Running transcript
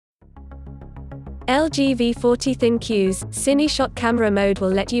LG V40 Cine Shot camera mode will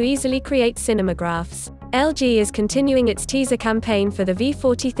let you easily create cinemagraphs. LG is continuing its teaser campaign for the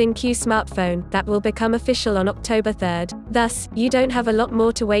V40 smartphone, that will become official on October 3rd. Thus, you don't have a lot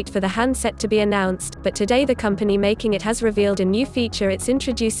more to wait for the handset to be announced, but today the company making it has revealed a new feature it's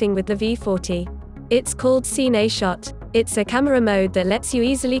introducing with the V40. It's called Cine Shot. It's a camera mode that lets you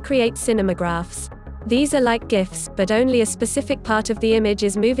easily create cinemagraphs. These are like GIFs, but only a specific part of the image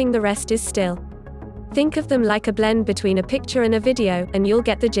is moving, the rest is still. Think of them like a blend between a picture and a video, and you'll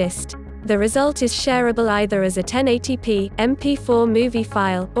get the gist. The result is shareable either as a 1080p, MP4 movie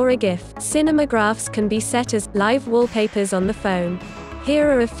file, or a GIF. Cinemagraphs can be set as live wallpapers on the phone. Here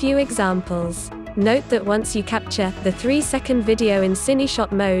are a few examples. Note that once you capture the 3-second video in Cine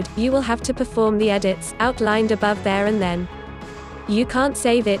Shot mode, you will have to perform the edits outlined above there and then. You can't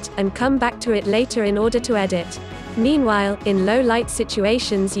save it and come back to it later in order to edit. Meanwhile, in low-light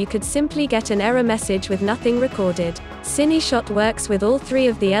situations you could simply get an error message with nothing recorded. Cine Shot works with all three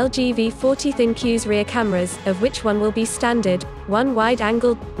of the LG V40 rear cameras, of which one will be standard, one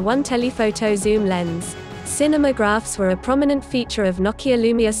wide-angle, one telephoto zoom lens. Cinemagraphs were a prominent feature of Nokia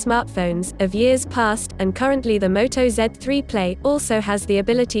Lumia smartphones of years past, and currently the Moto Z3 Play also has the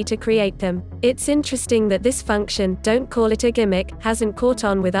ability to create them. It's interesting that this function, don't call it a gimmick, hasn't caught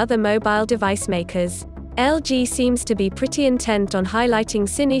on with other mobile device makers. LG seems to be pretty intent on highlighting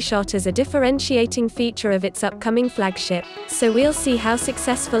Cine Shot as a differentiating feature of its upcoming flagship, so we'll see how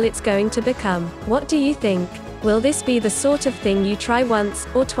successful it's going to become. What do you think? Will this be the sort of thing you try once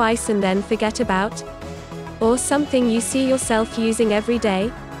or twice and then forget about? Or something you see yourself using every day?